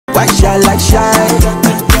partial like shine.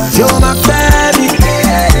 You're my baby,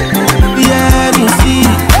 yeah, me see.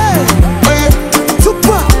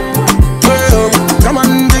 Super, come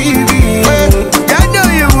on, baby. I know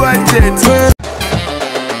you want it.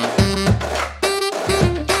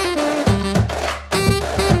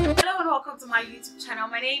 My YouTube channel.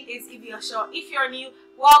 My name is Ibiosho. If you're new,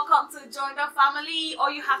 welcome to join the family.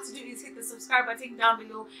 All you have to do is hit the subscribe button down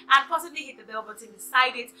below and possibly hit the bell button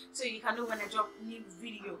beside it so you can know when I drop new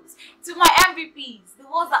videos. To my MVPs, the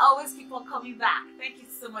ones that always keep on coming back, thank you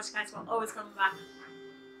so much guys for always coming back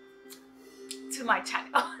to my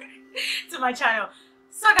channel. To my channel.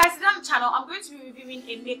 So guys, today on the channel, I'm going to be reviewing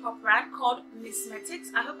a makeup brand called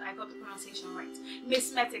Msmetics. I hope I got the pronunciation right.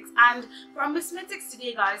 Msmetics. And from Msmetics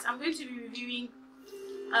today, guys, I'm going to be reviewing,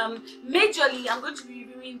 majorly, I'm going to be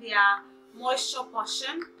reviewing their Moisture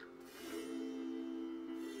Potion.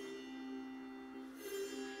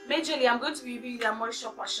 Majorly, I'm going to be reviewing their Moisture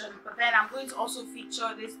Potion, but then I'm going to also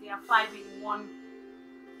feature this, their 5-in-1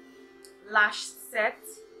 lash set.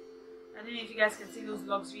 I don't know if you guys can see those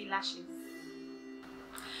luxury lashes.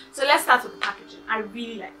 So let's start with the packaging. I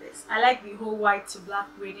really like this. I like the whole white to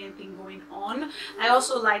black gradient thing going on. I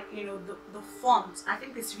also like, you know, the font. I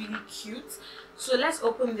think it's really cute. So let's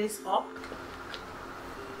open this up.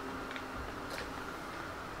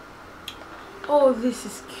 Oh, this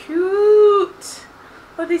is cute.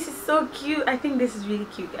 Oh, this is so cute. I think this is really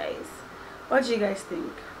cute, guys. What do you guys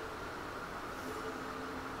think?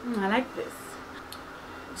 I like this.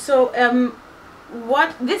 So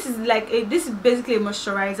what this is like, this is basically a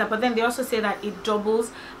moisturizer, but then they also say that it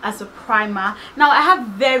doubles as a primer. Now I have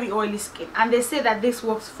very oily skin and they say that this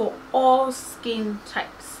works for all skin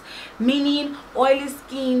types, meaning oily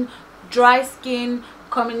skin, dry skin,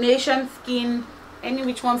 combination skin, any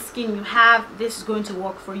which one skin you have, this is going to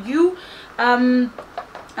work for you. I'm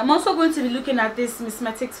also going to be looking at this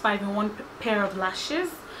Msmetics 5-in-1 pair of lashes.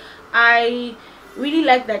 I really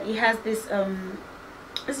like that it has this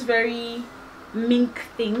this very mink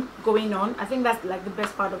thing going on. I think that's like the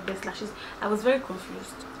best part of this lashes. I was very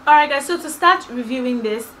confused. Alright guys, so to start reviewing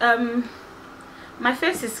this, my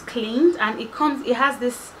face is cleaned and it has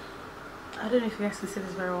this, I don't know if you guys can see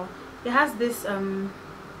this very well, it has this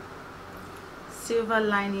silver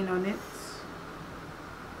lining on it.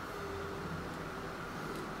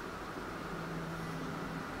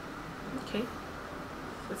 Okay,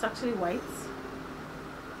 so it's actually white.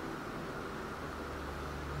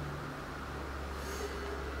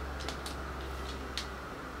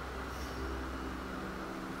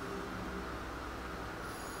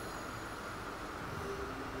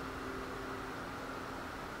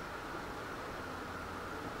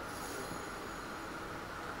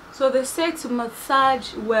 So they say to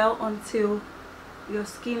massage well until your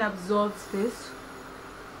skin absorbs this.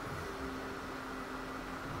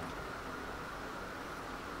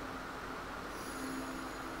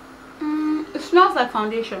 It smells like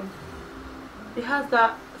foundation. It has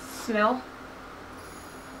that smell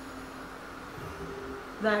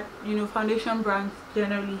that, you know, foundation brands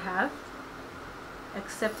generally have,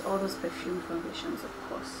 except all those perfume foundations, of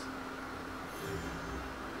course.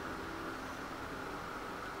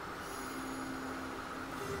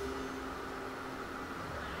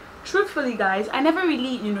 Truthfully guys, I never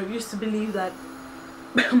really, you know, used to believe that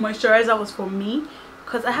moisturizer was for me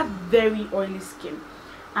because I have very oily skin,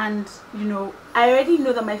 and you know, I already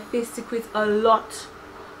know that my face secretes a lot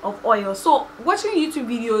of oil. So watching YouTube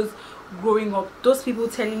videos growing up, those people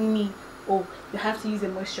telling me, oh, you have to use a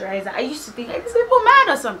moisturizer, I used to think like, these people mad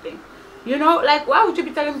or something, you know, like why would you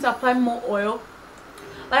be telling me to apply more oil?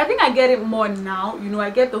 But I think I get it more now, you know.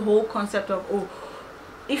 I get the whole concept of, oh,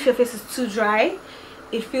 if your face is too dry,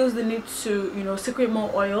 it feels the need to, you know, secrete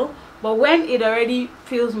more oil, but when it already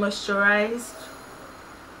feels moisturized,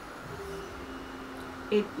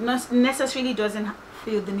 it not necessarily doesn't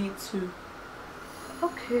feel the need to.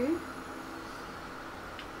 Okay,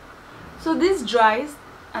 so this dries,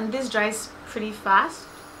 and this dries pretty fast.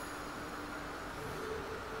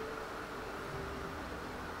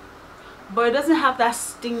 But it doesn't have that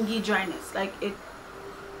stingy dryness. Like it,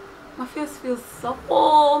 my face feels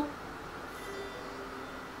supple.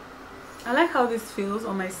 I like how this feels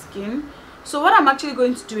on my skin. So what I'm actually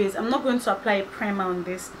going to do is, I'm not going to apply a primer on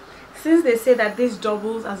this. Since they say that this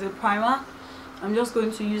doubles as a primer, I'm just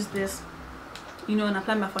going to use this, you know, and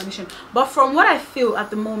apply my foundation. But from what I feel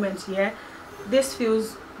at the moment, yeah, this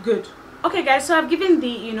feels good. Okay guys, so I've given the,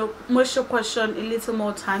 you know, moisture potion a little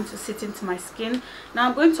more time to sit into my skin. Now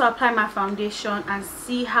I'm going to apply my foundation and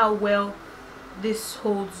see how well this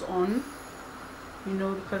holds on, you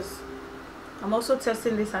know, because I'm also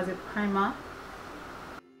testing this as a primer.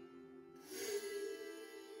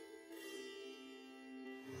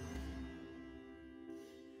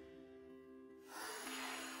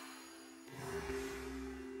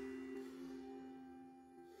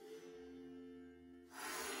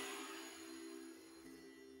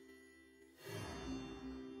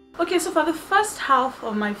 Okay, so for the first half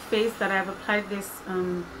of my face that I've applied this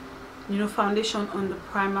foundation on the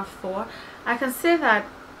primer for, I can say that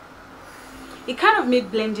it kind of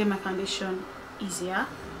made blending my foundation easier,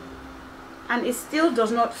 and it still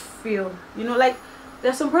does not feel, like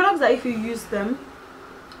there's some products that if you use them,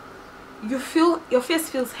 you feel your face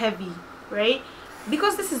feels heavy, right?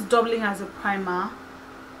 Because this is doubling as a primer,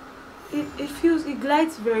 it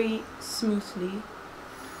glides very smoothly.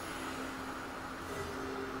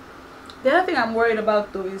 The other thing I'm worried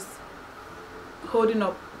about though is holding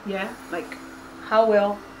up, yeah, like how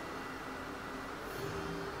well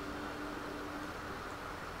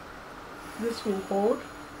this will hold.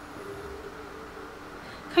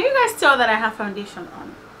 Can you guys tell that I have foundation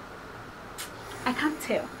on? I can't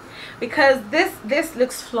tell because this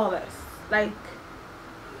looks flawless. Like,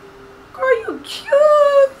 girl, you cute,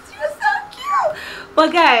 you're so cute.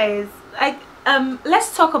 But guys, like,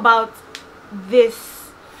 let's talk about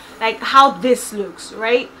this, like how this looks,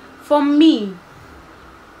 right? For me,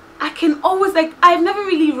 I can always, like, I've never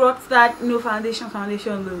really rocked that no foundation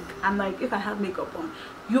look. And like, if I have makeup on,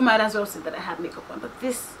 you might as well say that I have makeup on. But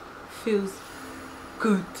this feels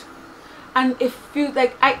good, and it feels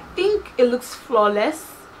like, I think it looks flawless.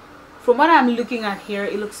 From what I'm looking at here,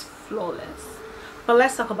 it looks flawless. But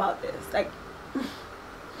let's talk about this. Like,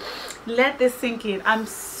 let this sink in. I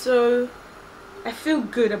feel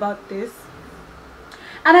good about this.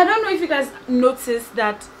 And I don't know if you guys noticed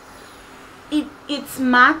that it's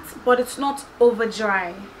matte, but it's not over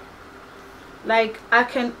dry. Like, I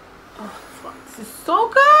can, oh fuck, this is so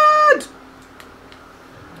good.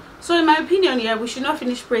 So in my opinion, yeah, we should not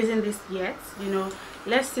finish praising this yet.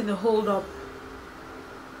 Let's see the hold up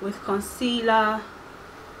with concealer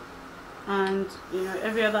and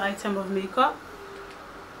every other item of makeup.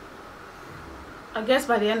 I guess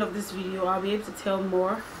by the end of this video I'll be able to tell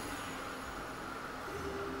more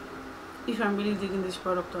if I'm really digging this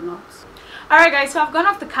product or not. Alright guys, so I've gone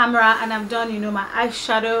off the camera and I've done my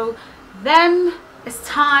eyeshadow. Then it's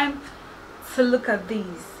time to look at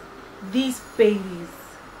these babies.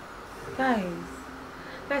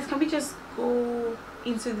 Guys, can we just go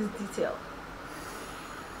into this detail?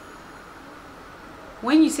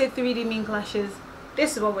 When you say 3D mink lashes,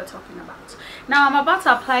 this is what we're talking about. Now I'm about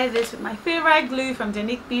to apply this with my favorite glue from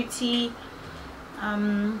Denique Beauty.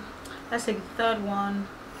 Let's take the third one,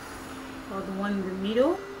 or the one in the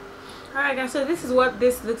middle. Alright guys, so this is what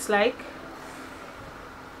this looks like.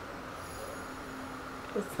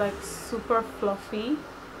 It's like super fluffy.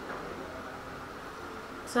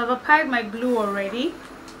 So I've applied my glue already.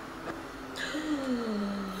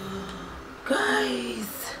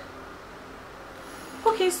 Guys,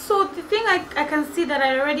 okay, so the thing I can see that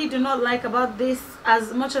I already do not like about this,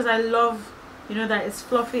 as much as I love that it's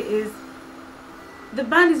fluffy, is the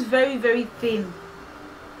band is very, very thin,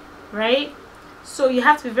 right? So you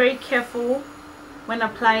have to be very careful when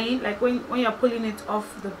applying, like when you're pulling it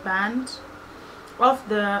off the band, off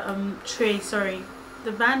the tray. Sorry,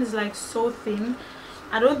 the band is like so thin.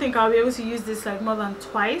 I don't think I'll be able to use this like more than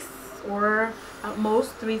twice, or at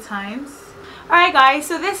most 3 times. Alright guys,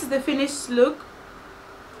 so this is the finished look.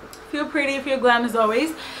 Feel pretty, feel glam as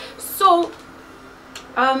always. So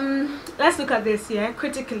let's look at this here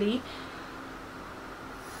critically.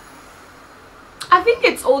 I think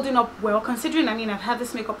it's holding up well, considering I've had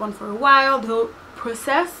this makeup on for a while. The whole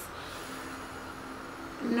process,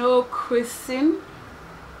 no creasing.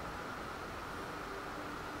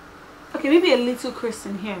 Okay, maybe a little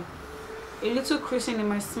creasing here, a little creasing in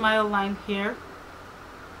my smile line here.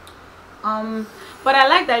 But I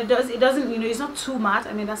like that it doesn't it's not too matte.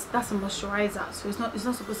 That's a moisturizer, so it's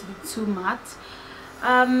not supposed to be too matte.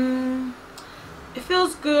 It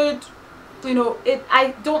feels good.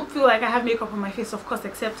 I don't feel like I have makeup on my face, of course,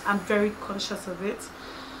 except I'm very conscious of it.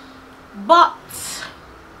 But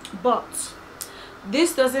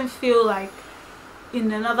this doesn't feel like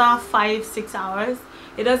in another 5-6 hours,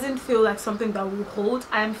 it doesn't feel like something that will hold.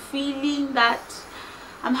 I'm feeling that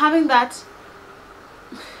I'm having that,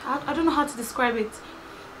 I don't know how to describe it,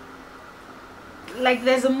 like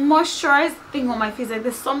there's a moisturized thing on my face, like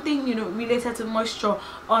there's something related to moisture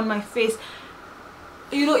on my face.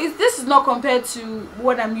 This is not compared to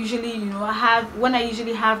what I'm usually I have when I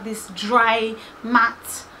usually have this dry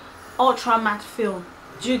matte, ultra matte feel.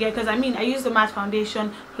 Do you get? Because I use the matte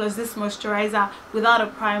foundation plus this moisturizer without a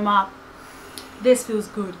primer. This feels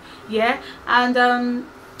good, yeah. And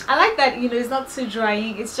I like that it's not too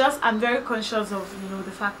drying. It's just I'm very conscious of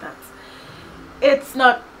the fact that it's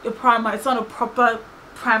not a primer, it's not a proper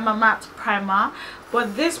primer, matte primer,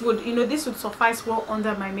 but this would, you know, this would suffice well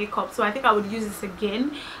under my makeup. So I think I would use this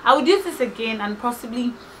again. I would use this again and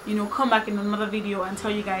possibly, you know, come back in another video and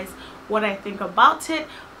tell you guys what I think about it.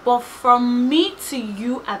 But from me to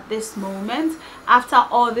you at this moment, after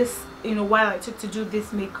all this, you know, while I took to do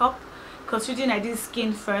this makeup, considering I did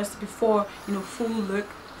skin first before, you know, full look,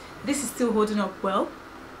 this is still holding up well.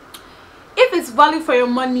 If it's value for your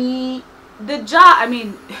money, the jar, I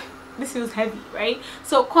mean, this feels heavy, right?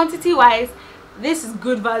 So quantity wise, this is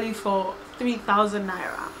good value for 3,000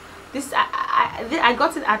 naira. This I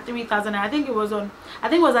got it at 3,000. I think it was on, I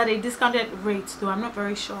think it was at a discounted rate though, I'm not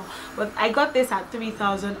very sure, but I got this at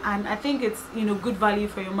 3,000, and I think it's, you know, good value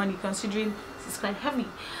for your money considering this is quite heavy.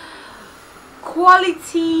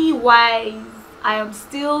 Quality wise, I am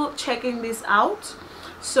still checking this out,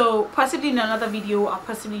 so possibly in another video I'll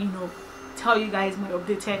possibly, you know, tell you guys my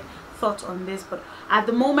updated thoughts on this. But at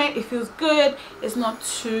the moment it feels good. It's not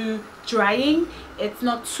too drying, it's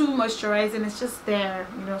not too moisturizing, it's just there,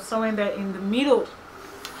 you know, somewhere there in the middle.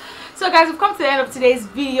 So guys, we've come to the end of today's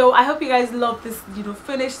video. I hope you guys love this, you know,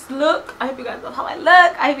 finished look. I hope you guys love how I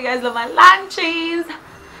look. I hope you guys love my lunchies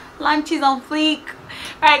on fleek.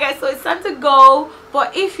 Alright guys, so it's time to go.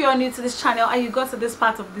 But if you're new to this channel and you got to this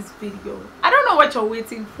part of this video, I don't know what you're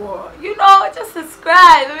waiting for, you know, just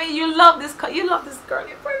subscribe. I mean, you love this girl in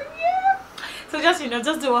front of you. So just, you know,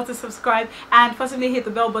 just do want to subscribe and possibly hit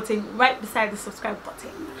the bell button right beside the subscribe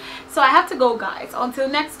button. So I have to go guys. Until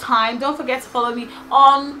next time, don't forget to follow me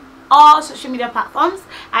on all social media platforms.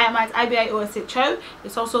 I am at Ibiosho.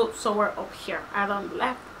 It's also somewhere up here, either on the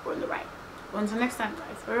left or on the right. Until next time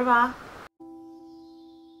guys, bye bye.